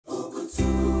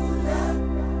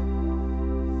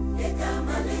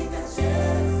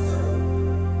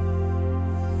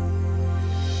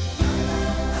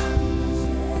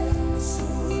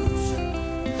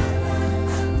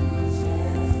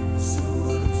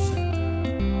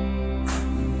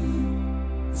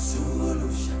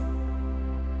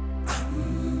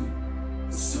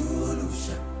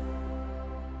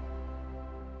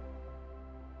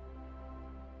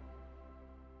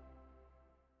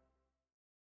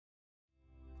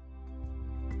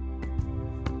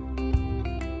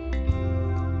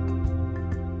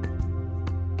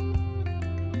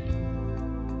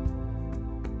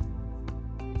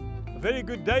very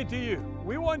good day to you.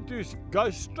 We want to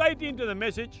go straight into the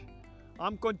message.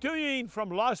 I'm continuing from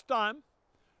last time.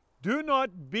 Do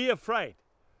not be afraid.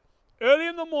 Early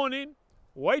in the morning,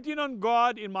 waiting on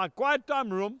God in my quiet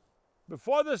time room,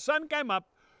 before the sun came up,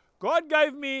 God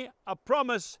gave me a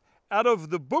promise out of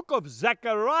the book of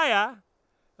Zechariah.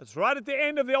 It's right at the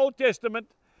end of the Old Testament,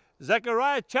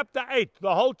 Zechariah chapter 8,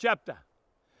 the whole chapter.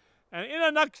 And in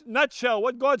a nutshell,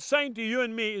 what God's saying to you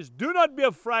and me is, do not be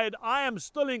afraid, I am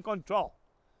still in control.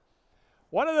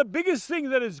 One of the biggest things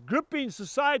that is gripping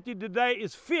society today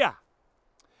is fear.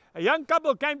 A young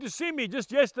couple came to see me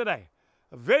just yesterday.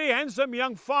 A very handsome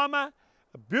young farmer,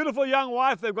 a beautiful young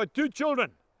wife, they've got 2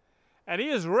 children. And he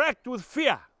is racked with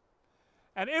fear.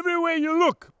 And everywhere you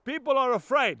look, people are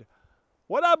afraid.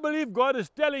 What I believe God is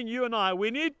telling you and I,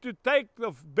 we need to take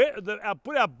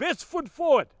put our best foot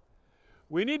forward.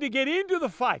 We need to get into the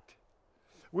fight.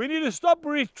 We need to stop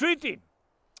retreating.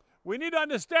 We need to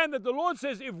understand that the Lord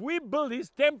says if we build His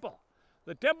temple,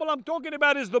 the temple I'm talking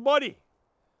about is the body.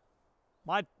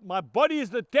 My body is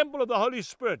the temple of the Holy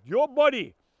Spirit. Your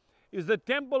body is the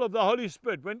temple of the Holy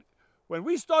Spirit. When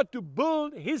we start to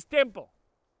build His temple,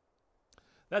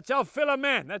 that's our fellow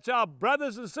man, that's our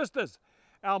brothers and sisters,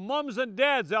 our moms and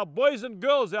dads, our boys and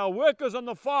girls, our workers on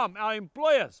the farm, our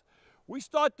employers. We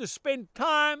start to spend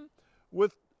time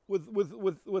with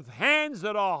hands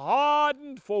that are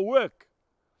hardened for work.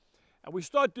 And we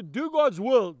start to do God's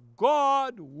will.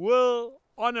 God will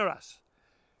honor us.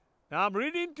 Now I'm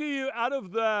reading to you out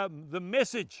of the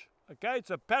Message. Okay,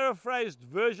 it's a paraphrased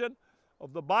version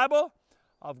of the Bible.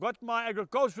 I've got my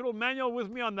agricultural manual with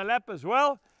me on the lap as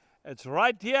well. It's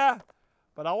right here.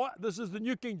 But this is the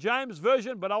New King James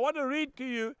Version. But I want to read to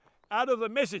you out of the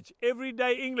Message,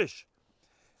 Everyday English.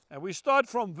 And we start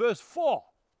from verse 4.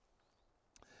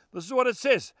 This is what it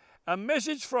says. A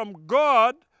message from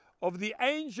God of the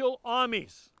angel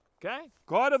armies. Okay?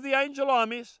 God of the angel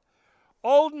armies.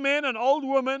 Old men and old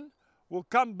women will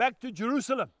come back to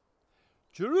Jerusalem.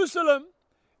 Jerusalem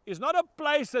is not a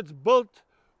place that's built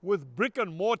with brick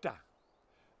and mortar.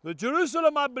 The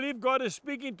Jerusalem I believe God is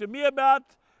speaking to me about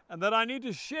and that I need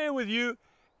to share with you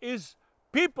is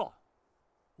people.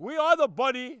 We are the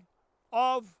body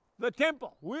of the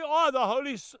temple. We are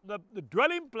the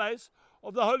dwelling place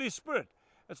of the Holy Spirit.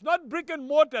 It's not brick and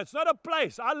mortar. It's not a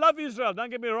place. I love Israel, don't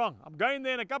get me wrong. I'm going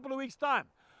there in a couple of weeks' time.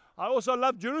 I also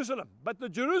love Jerusalem. But the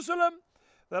Jerusalem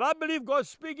that I believe God's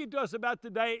speaking to us about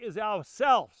today is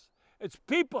ourselves. It's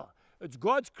people. It's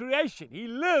God's creation. He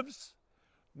lives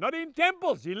not in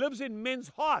temples. He lives in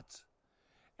men's hearts.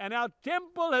 And our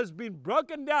temple has been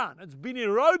broken down. It's been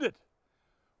eroded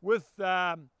with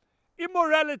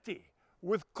immorality,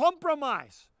 with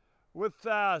compromise, with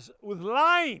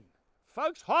lying.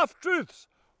 Folks, half-truths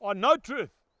are no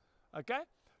truth, okay?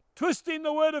 Twisting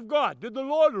the Word of God. Did the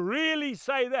Lord really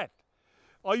say that?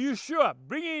 Are you sure?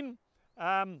 Bringing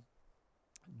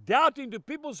doubt into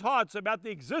people's hearts about the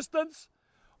existence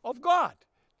of God.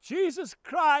 Jesus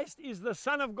Christ is the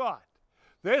Son of God.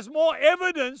 There's more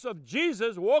evidence of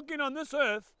Jesus walking on this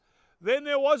earth than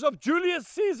there was of Julius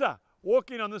Caesar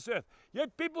walking on this earth.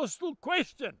 Yet people still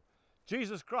question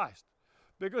Jesus Christ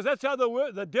because that's how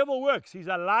the devil works. He's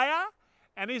a liar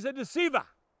and he's a deceiver.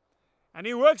 And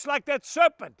he works like that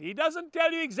serpent. He doesn't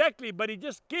tell you exactly, but he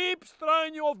just keeps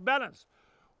throwing you off balance.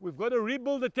 We've got to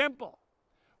rebuild the temple.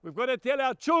 We've got to tell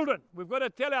our children. We've got to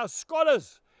tell our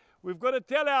scholars. We've got to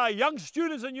tell our young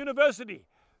students in university.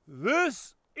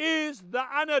 This is the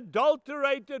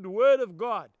unadulterated Word of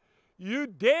God. You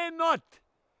dare not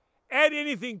add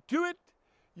anything to it.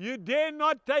 You dare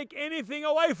not take anything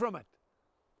away from it.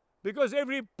 Because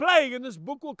every plague in this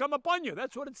book will come upon you.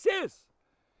 That's what it says.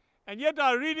 And yet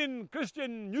I read in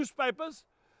Christian newspapers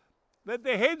that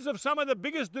the heads of some of the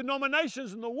biggest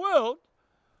denominations in the world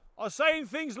are saying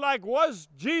things like, was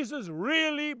Jesus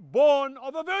really born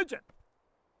of a virgin?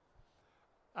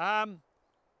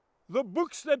 The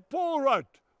books that Paul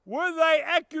wrote, were they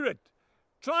accurate?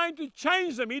 Trying to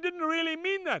change them. He didn't really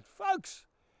mean that. Folks,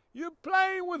 you're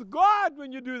playing with God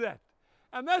when you do that.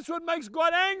 And that's what makes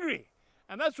God angry.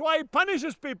 And that's why He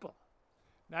punishes people.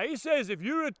 Now He says, if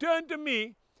you return to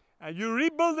me and you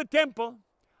rebuild the temple,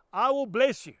 I will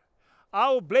bless you.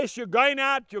 I will bless you going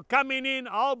out, you're coming in.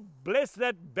 I'll bless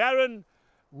that barren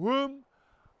womb.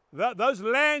 Those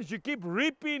lands you keep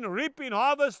reaping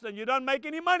harvest, and you don't make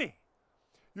any money.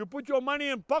 You put your money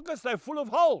in pockets, they're full of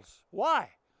holes. Why?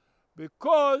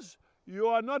 Because you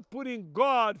are not putting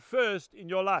God first in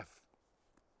your life.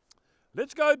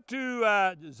 Let's go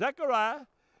to Zechariah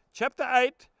chapter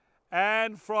 8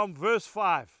 and from verse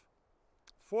 5.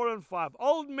 4 and 5.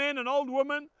 Old men and old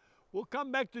women will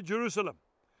come back to Jerusalem.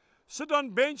 sit on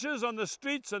benches on the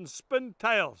streets and spin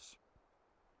tales,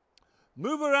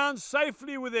 move around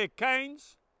safely with their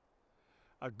canes,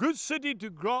 a good city to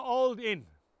grow old in.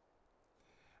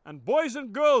 And boys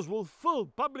and girls will fill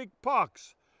public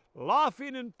parks,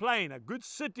 laughing and playing, a good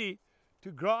city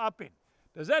to grow up in.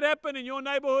 Does that happen in your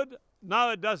neighborhood?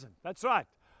 No, it doesn't. That's right.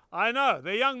 I know.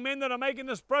 The young men that are making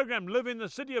this program live in the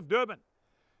city of Durban.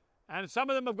 And some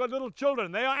of them have got little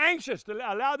children. They are anxious to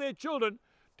allow their children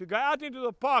to go out into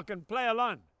the park and play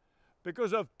alone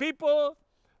because of people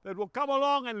that will come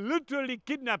along and literally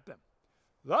kidnap them.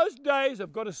 Those days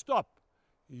have got to stop.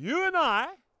 You and I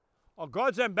are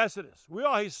God's ambassadors. We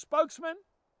are His spokesmen.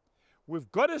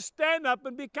 We've got to stand up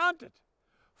and be counted.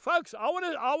 Folks, I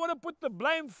want to put the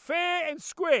blame fair and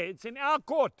square. It's in our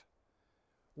court.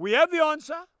 We have the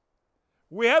answer.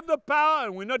 We have the power,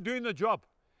 and we're not doing the job.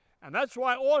 And that's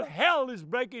why all hell is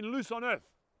breaking loose on earth.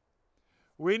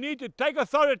 We need to take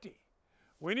authority.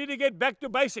 We need to get back to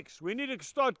basics. We need to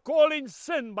start calling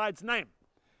sin by its name.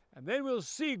 And then we'll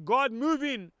see God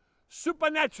moving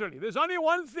supernaturally. There's only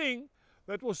one thing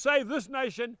that will save this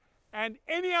nation and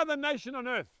any other nation on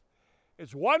earth.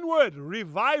 It's one word: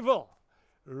 revival.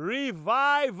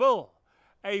 Revival.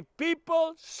 A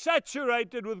people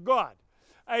saturated with God.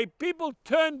 A people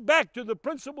turned back to the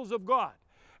principles of God.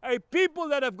 A people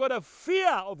that have got a fear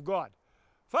of God.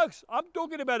 Folks, I'm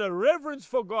talking about a reverence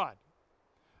for God.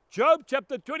 Job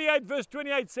chapter 28 verse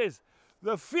 28 says,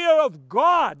 the fear of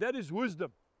God, that is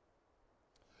wisdom.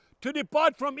 To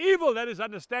depart from evil, that is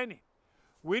understanding.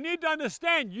 We need to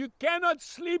understand you cannot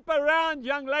sleep around,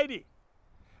 young lady,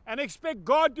 and expect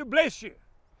God to bless you.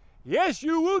 Yes,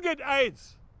 you will get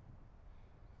AIDS.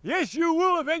 Yes, you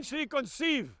will eventually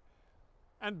conceive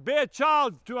and bear a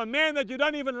child to a man that you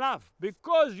don't even love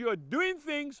because you're doing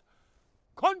things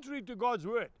contrary to God's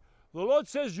word. The Lord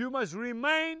says you must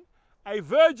remain a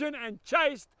virgin and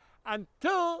chaste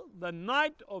until the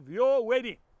night of your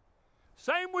wedding.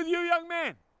 Same with you, young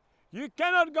man. You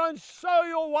cannot go and sow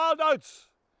your wild oats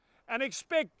and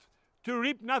expect to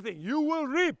reap nothing. You will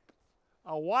reap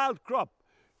a wild crop.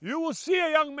 You will see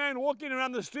a young man walking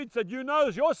around the streets that you know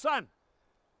is your son,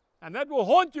 and that will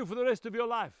haunt you for the rest of your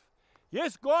life.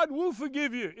 Yes, God will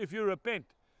forgive you if you repent,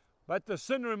 but the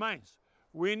sin remains.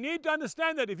 We need to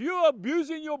understand that if you are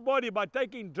abusing your body by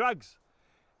taking drugs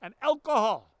and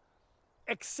alcohol,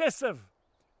 excessive,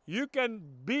 you can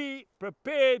be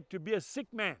prepared to be a sick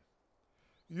man.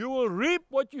 You will reap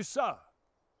what you sow.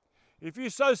 If you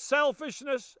sow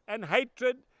selfishness and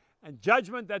hatred and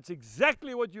judgment, that's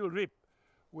exactly what you'll reap.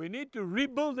 We need to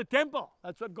rebuild the temple.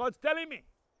 That's what God's telling me.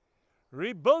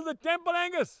 Rebuild the temple,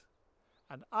 Angus,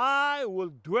 and I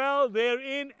will dwell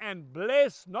therein and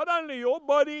bless not only your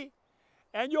body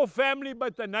and your family,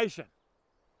 but the nation.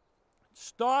 It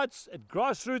starts at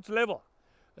grassroots level.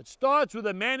 It starts with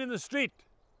a man in the street.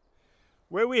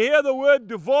 Where we hear the word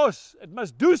divorce, it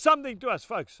must do something to us,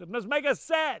 folks. It must make us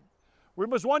sad. We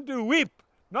must want to weep,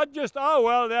 not just, oh,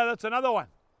 well, that's another one.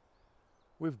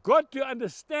 We've got to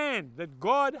understand that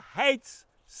God hates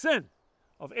sin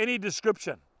of any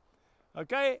description.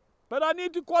 Okay? But I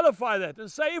need to qualify that and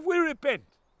say if we repent,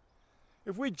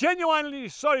 if we're genuinely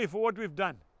sorry for what we've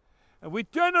done, and we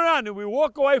turn around and we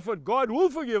walk away from it, God will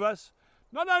forgive us.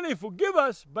 Not only forgive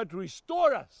us, but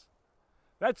restore us.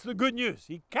 That's the good news.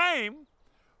 He came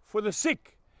for the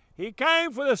sick. He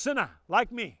came for the sinner,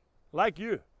 like me, like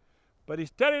you. But He's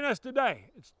telling us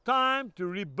today, it's time to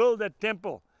rebuild that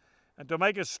temple and to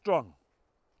make it strong.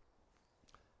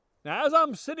 Now, as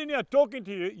I'm sitting here talking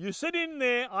to you, you're sitting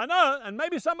there, I know, and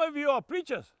maybe some of you are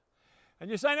preachers, and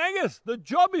you're saying, Angus, the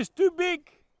job is too big.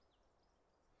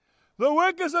 The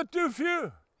workers are too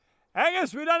few.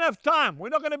 Angus, we don't have time. We're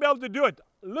not going to be able to do it.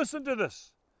 Listen to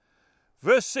this.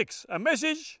 Verse 6, a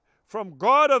message from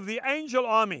God of the angel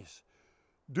armies.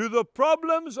 Do the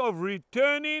problems of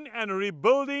returning and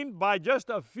rebuilding by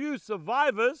just a few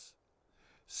survivors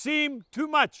seem too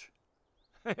much?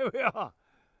 Here we are.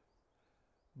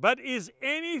 But is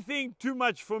anything too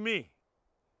much for me?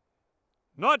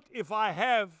 Not if I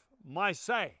have my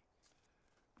say.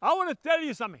 I want to tell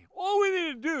you something. All we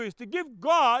need to do is to give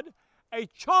God a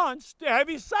chance to have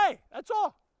His say. That's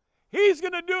all. He's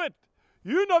going to do it.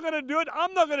 You're not going to do it.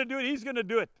 I'm not going to do it. He's going to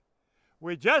do it.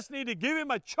 We just need to give Him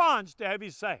a chance to have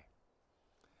His say.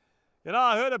 You know,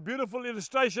 I heard a beautiful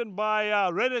illustration by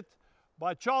Reddit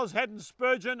by Charles Haddon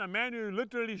Spurgeon, a man who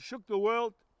literally shook the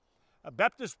world, a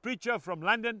Baptist preacher from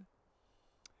London.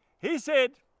 He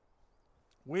said,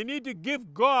 we need to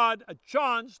give God a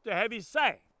chance to have His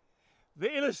say.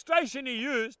 The illustration he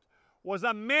used was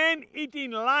a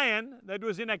man-eating lion that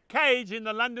was in a cage in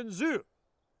the London Zoo.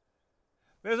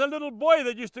 There's a little boy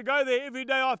that used to go there every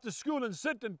day after school and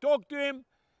sit and talk to him,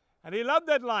 and he loved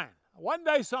that lion. One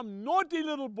day some naughty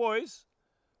little boys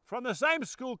from the same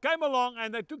school came along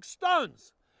and they took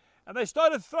stones and they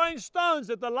started throwing stones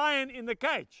at the lion in the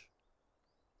cage.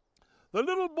 The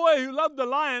little boy who loved the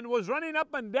lion was running up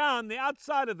and down the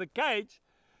outside of the cage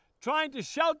trying to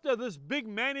shelter this big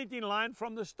man-eating lion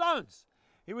from the stones.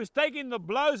 He was taking the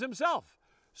blows himself.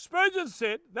 Spurgeon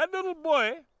said that little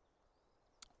boy,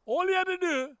 all he had to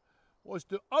do was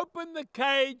to open the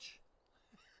cage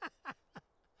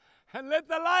and let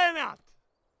the lion out.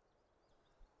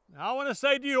 Now I want to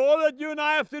say to you, all that you and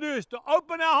I have to do is to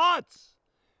open our hearts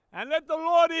and let the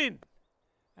Lord in.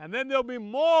 And then there'll be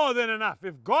more than enough.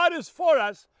 If God is for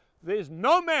us, there's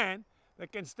no man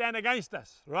that can stand against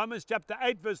us. Romans chapter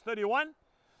 8 verse 31.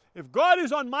 If God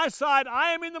is on my side,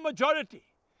 I am in the majority.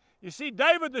 You see,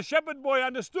 David, the shepherd boy,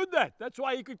 understood that. That's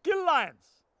why he could kill lions.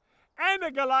 And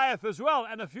a Goliath as well,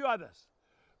 and a few others.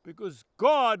 Because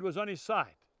God was on his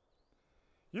side.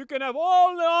 You can have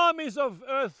all the armies of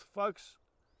earth, folks.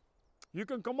 You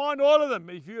can command all of them.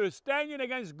 If you're standing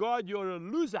against God, you're a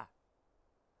loser.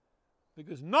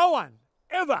 Because no one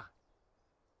ever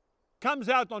comes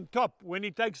out on top when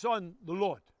he takes on the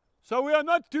Lord. So we are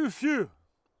not too few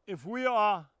if we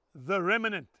are the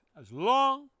remnant, as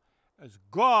long as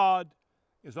God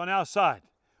is on our side.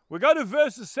 We go to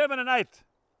verses 7 and 8.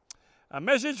 A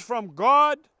message from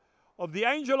God of the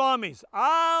angel armies.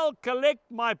 I'll collect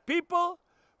my people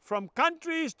from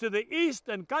countries to the east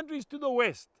and countries to the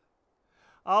west.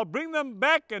 I'll bring them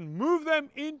back and move them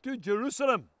into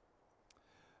Jerusalem.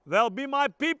 They'll be my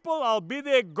people, I'll be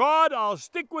their God, I'll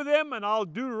stick with them, and I'll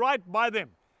do right by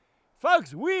them.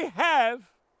 Folks, we have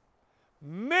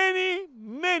many,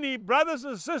 many brothers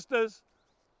and sisters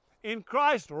in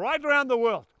Christ right around the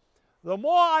world. The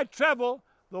more I travel,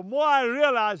 the more I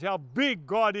realize how big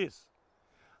God is.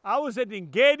 I was at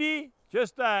Engedi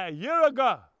just a year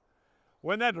ago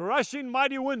when that rushing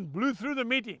mighty wind blew through the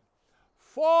meeting.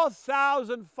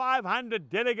 4,500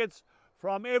 delegates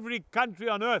from every country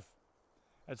on earth.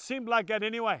 It seemed like that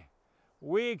anyway.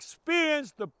 We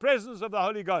experienced the presence of the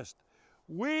Holy Ghost.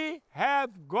 We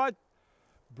have got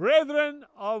brethren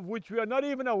of which we are not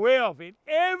even aware of in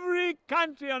every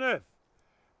country on earth,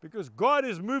 because God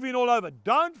is moving all over.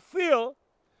 Don't feel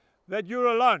that you're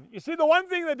alone. You see, the one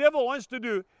thing the devil wants to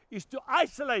do is to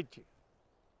isolate you.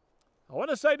 I want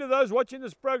to say to those watching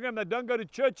this program that don't go to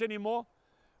church anymore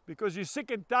because you're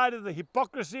sick and tired of the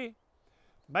hypocrisy.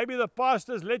 Maybe the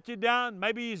pastor's let you down.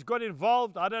 Maybe he's got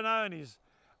involved. I don't know, and he's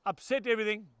upset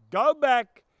everything. Go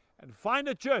back and find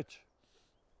a church.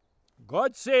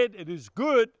 God said it is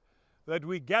good that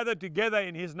we gather together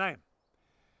in his name.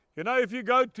 You know, if you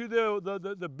go to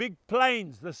the big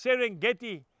plains, the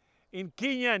Serengeti in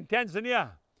Kenya and Tanzania,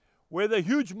 where the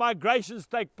huge migrations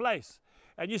take place,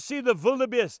 and you see the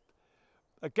wildebeest,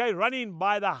 okay, running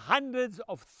by the hundreds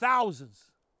of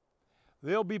thousands,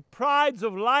 there'll be prides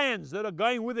of lions that are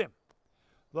going with him.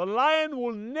 The lion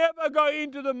will never go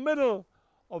into the middle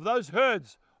of those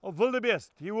herds of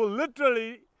wildebeest. He will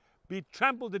literally be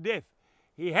trampled to death.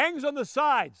 He hangs on the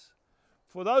sides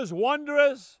for those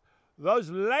wanderers,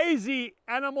 those lazy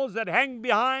animals that hang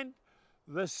behind,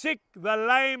 the sick, the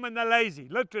lame, and the lazy,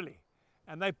 literally.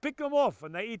 And they pick them off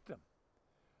and they eat them.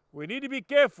 We need to be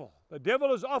careful. The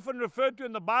devil is often referred to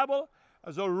in the Bible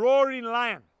as a roaring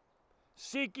lion,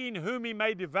 seeking whom he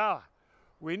may devour.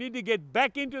 We need to get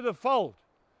back into the fold.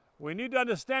 We need to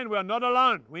understand we are not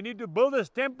alone. We need to build this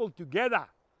temple together.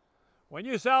 When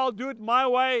you say, I'll do it my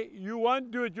way, you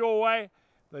won't do it your way.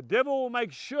 The devil will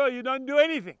make sure you don't do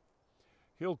anything.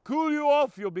 He'll cool you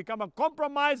off, you'll become a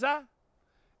compromiser,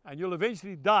 and you'll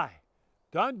eventually die.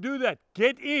 Don't do that.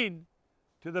 Get in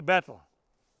to the battle.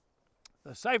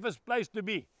 The safest place to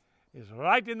be is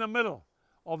right in the middle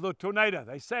of the tornado.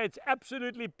 They say it's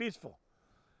absolutely peaceful.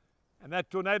 And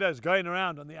that tornado is going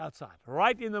around on the outside,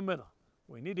 right in the middle.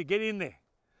 We need to get in there.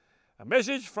 A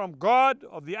message from God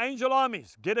of the angel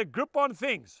armies. Get a grip on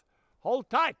things. Hold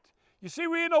tight. You see,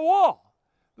 we're in a war.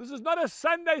 This is not a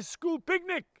Sunday school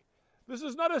picnic. This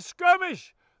is not a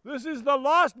skirmish. This is the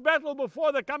last battle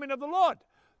before the coming of the Lord.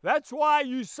 That's why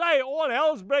you say, all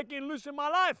hell's breaking loose in my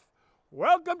life.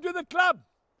 Welcome to the club.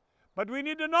 But we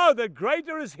need to know that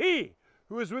greater is he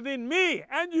who is within me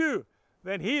and you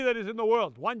than he that is in the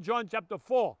world. 1 John chapter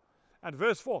 4 and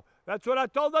verse 4. That's what I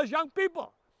told those young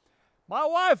people. My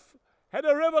wife had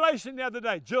a revelation the other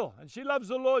day, Jill, and she loves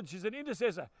the Lord. She's an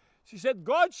intercessor. She said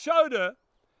God showed her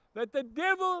that the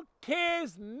devil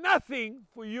cares nothing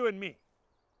for you and me.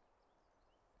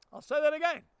 I'll say that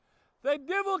again. The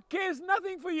devil cares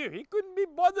nothing for you. He couldn't be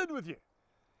bothered with you.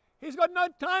 He's got no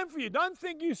time for you. Don't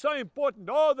think you're so important.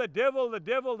 Oh, the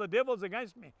devil's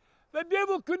against me. The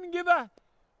devil couldn't give a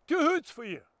two hoots for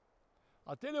you.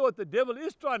 I'll tell you what the devil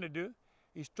is trying to do.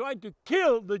 He's trying to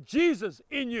kill the Jesus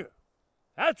in you.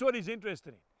 That's what he's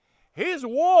interested in. His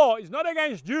war is not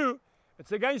against you,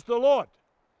 it's against the Lord.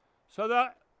 So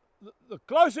the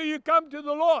closer you come to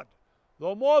the Lord,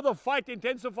 the more the fight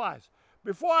intensifies.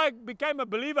 Before I became a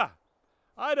believer,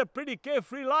 I had a pretty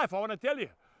carefree life, I want to tell you.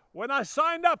 When I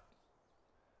signed up,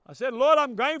 I said, Lord,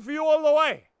 I'm going for you all the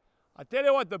way. I tell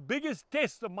you what, the biggest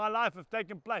tests of my life have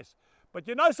taken place. But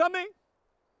you know something?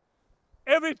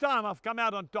 Every time I've come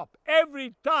out on top.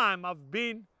 Every time I've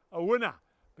been a winner.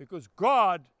 Because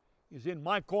God is in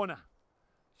my corner.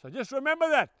 So just remember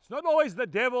that. It's not always the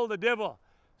devil.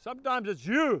 Sometimes it's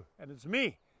you and it's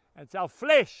me. And it's our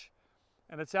flesh.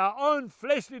 And it's our own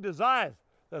fleshly desires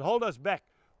that hold us back.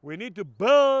 We need to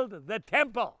build the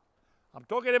temple. I'm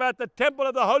talking about the temple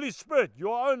of the Holy Spirit,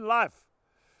 your own life.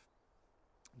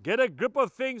 Get a grip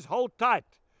of things, hold tight.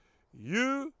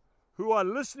 You who are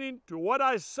listening to what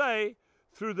I say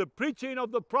through the preaching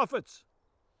of the prophets.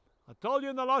 I told you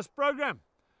in the last program,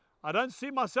 I don't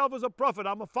see myself as a prophet,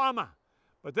 I'm a farmer.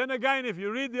 But then again, if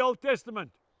you read the Old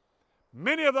Testament,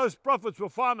 many of those prophets were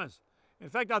farmers. In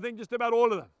fact, I think just about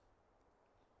all of them.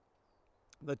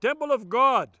 The temple of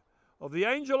God, of the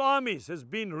angel armies, has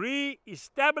been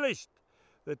re-established.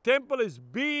 The temple is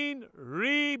being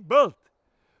rebuilt.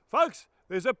 Folks,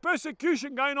 there's a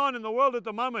persecution going on in the world at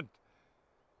the moment,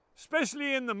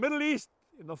 especially in the Middle East,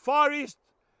 in the Far East,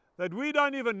 that we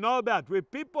don't even know about, where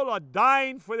people are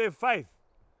dying for their faith.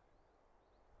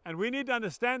 And we need to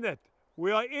understand that.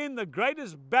 We are in the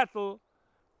greatest battle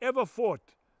ever fought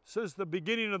since the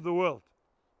beginning of the world.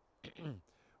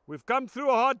 We've come through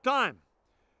a hard time.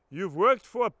 You've worked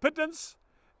for a pittance,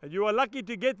 and you are lucky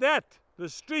to get that. The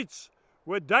streets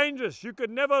were dangerous. You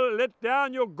could never let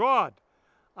down your guard.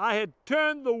 I had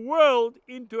turned the world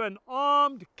into an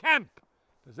armed camp.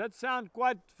 Does that sound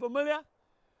quite familiar?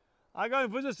 I go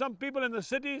and visit some people in the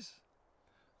cities.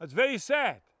 It's very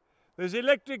sad. There's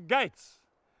electric gates.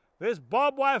 There's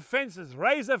barbed wire fences,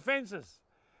 razor fences.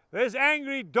 There's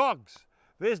angry dogs.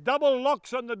 There's double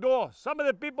locks on the door. Some of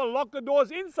the people lock the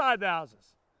doors inside the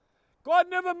houses. God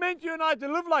never meant you and I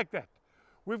to live like that.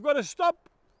 We've got to stop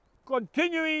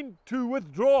continuing to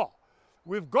withdraw.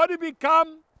 We've got to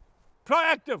become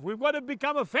proactive. We've got to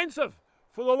become offensive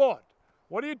for the Lord.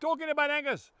 What are you talking about,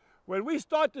 Angus? When we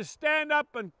start to stand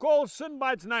up and call sin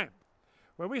by its name,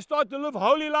 when we start to live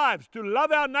holy lives, to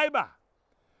love our neighbor,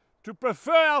 to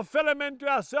prefer our fellow men to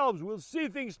ourselves, we'll see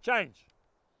things change.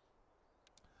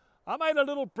 I made a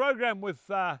little program with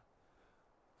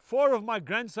 4 of my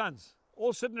grandsons,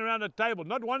 all sitting around a table.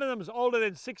 Not one of them is older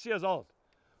than 6 years old.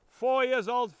 4 years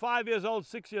old, 5 years old,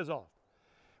 6 years old.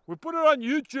 We put it on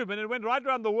YouTube and it went right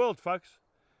around the world, folks.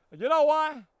 And you know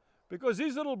why? Because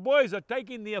these little boys are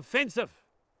taking the offensive.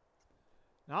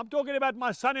 Now, I'm talking about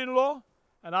my son-in-law,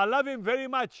 and I love him very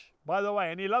much, by the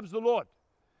way, and he loves the Lord.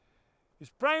 He's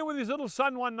praying with his little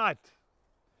son one night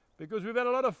because we've had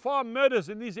a lot of farm murders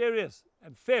in these areas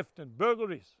and theft and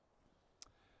burglaries.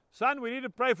 Son, we need to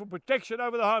pray for protection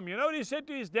over the home. You know what he said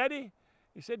to his daddy?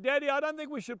 He said, Daddy, I don't think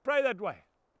we should pray that way.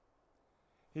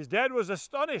 His dad was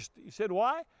astonished. He said,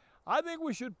 why? I think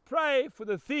we should pray for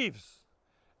the thieves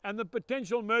and the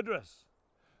potential murderers,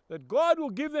 that God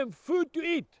will give them food to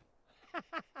eat,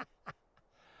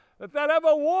 that they'll have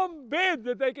a warm bed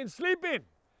that they can sleep in.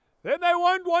 Then they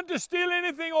won't want to steal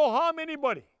anything or harm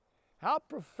anybody. How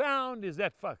profound is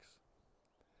that, folks?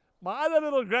 My other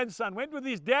little grandson went with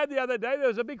his dad the other day. There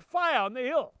was a big fire on the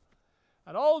hill.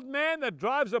 An old man that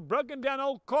drives a broken down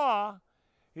old car,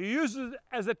 he uses it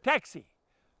as a taxi.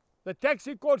 The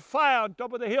taxi caught fire on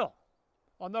top of the hill,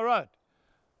 on the road.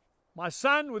 My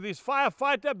son, with his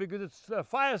firefighter, because it's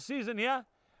fire season here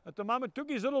at the moment, took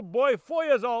his little boy, 4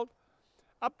 years old,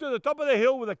 up to the top of the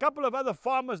hill with a couple of other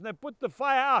farmers, and they put the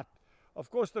fire out. Of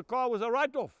course, the car was a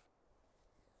write-off.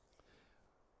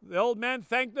 The old man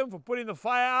thanked them for putting the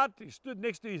fire out. He stood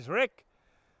next to his wreck.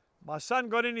 My son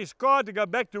got in his car to go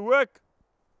back to work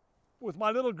with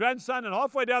my little grandson, and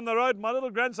halfway down the road, my little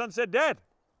grandson said, Dad,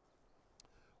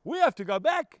 we have to go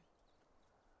back.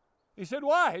 He said,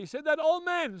 why? He said, that old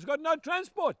man has got no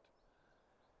transport.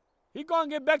 He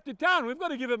can't get back to town. We've got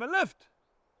to give him a lift.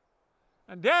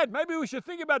 And Dad, maybe we should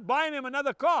think about buying him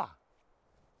another car.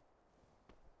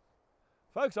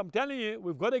 Folks, I'm telling you,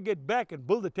 we've got to get back and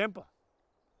build a temple.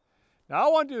 Now,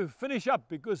 I want to finish up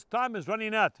because time is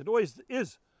running out. It always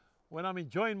is when I'm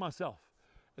enjoying myself.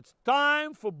 It's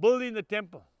time for building the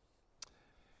temple.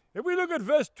 If we look at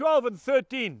verse 12 and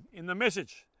 13 in the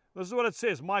Message, this is what it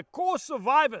says. My core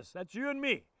survivors, that's you and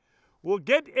me, will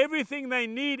get everything they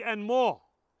need and more.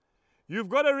 You've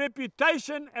got a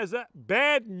reputation as a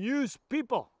bad news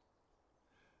people.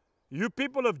 You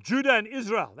people of Judah and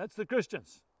Israel, that's the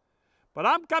Christians. But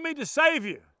I'm coming to save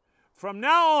you. From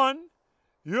now on,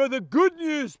 you're the good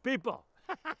news people.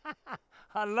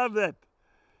 I love that.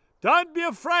 Don't be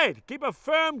afraid. Keep a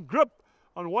firm grip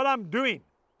on what I'm doing.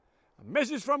 A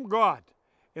message from God.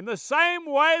 In the same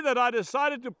way that I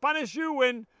decided to punish you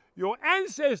when your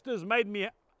ancestors made me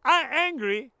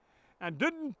angry and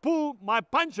didn't pull my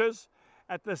punches,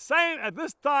 at this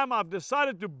time I've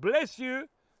decided to bless you,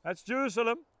 that's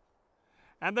Jerusalem,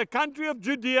 and the country of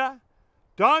Judea.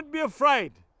 Don't be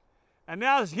afraid. And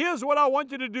now here's what I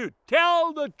want you to do.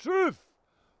 Tell the truth.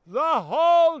 The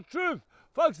whole truth.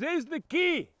 Folks, there's the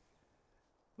key.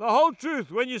 The whole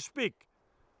truth when you speak.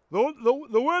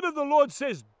 The word of the Lord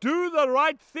says, do the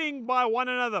right thing by one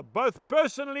another, both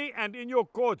personally and in your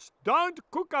courts. Don't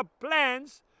cook up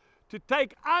plans to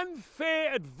take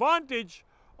unfair advantage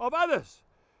of others.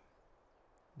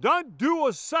 Don't do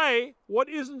or say what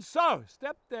isn't so.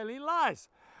 Stop telling lies.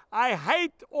 I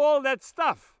hate all that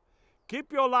stuff.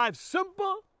 Keep your lives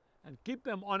simple and keep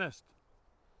them honest.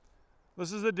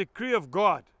 This is the decree of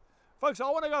God. Folks, I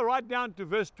want to go right down to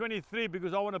verse 23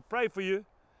 because I want to pray for you.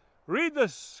 Read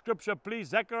this scripture, please.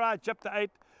 Zechariah chapter 8.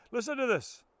 Listen to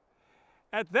this.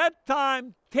 At that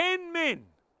time, 10 men,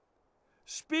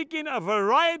 speaking a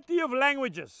variety of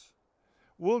languages,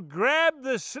 will grab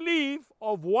the sleeve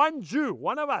of one Jew,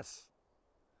 one of us,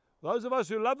 those of us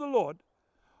who love the Lord,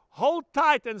 hold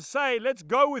tight and say, let's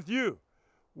go with you.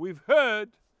 We've heard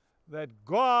that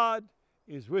God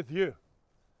is with you.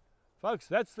 Folks,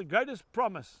 that's the greatest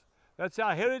promise. That's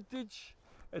our heritage.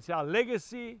 It's our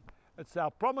legacy. It's our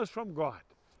promise from God.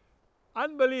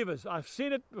 Unbelievers, I've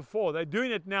seen it before. They're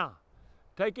doing it now.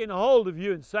 Taking hold of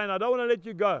you and saying, I don't want to let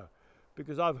you go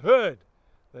because I've heard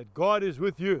that God is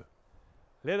with you.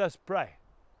 Let us pray.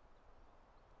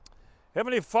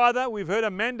 Heavenly Father, we've heard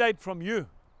a mandate from you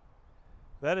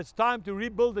that it's time to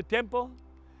rebuild the temple.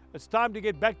 It's time to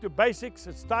get back to basics.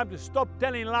 It's time to stop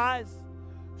telling lies.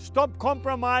 Stop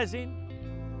compromising.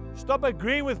 Stop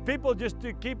agreeing with people just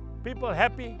to keep people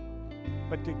happy,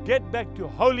 but to get back to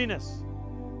holiness,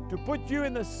 to put you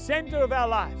in the center of our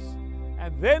lives.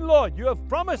 And then, Lord, you have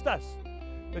promised us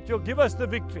that you'll give us the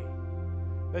victory,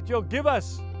 that you'll give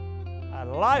us a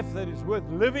life that is worth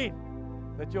living,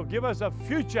 that you'll give us a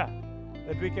future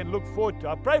that we can look forward to.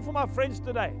 I pray for my friends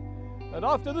today that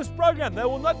after this program, they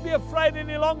will not be afraid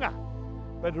any longer,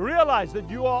 but realize that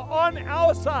you are on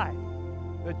our side,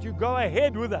 that you go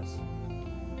ahead with us,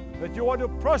 that you want to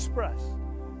prosper us,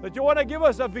 that you want to give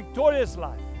us a victorious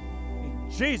life. In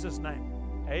Jesus' name,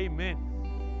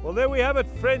 amen. Well, there we have it,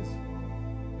 friends.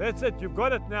 That's it. You've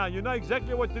got it now. You know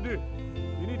exactly what to do.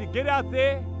 You need to get out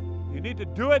there. You need to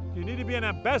do it. You need to be an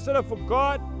ambassador for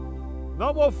God.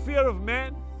 No more fear of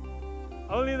man,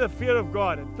 only the fear of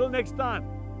God. Until next time,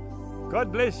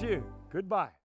 God bless you. Goodbye.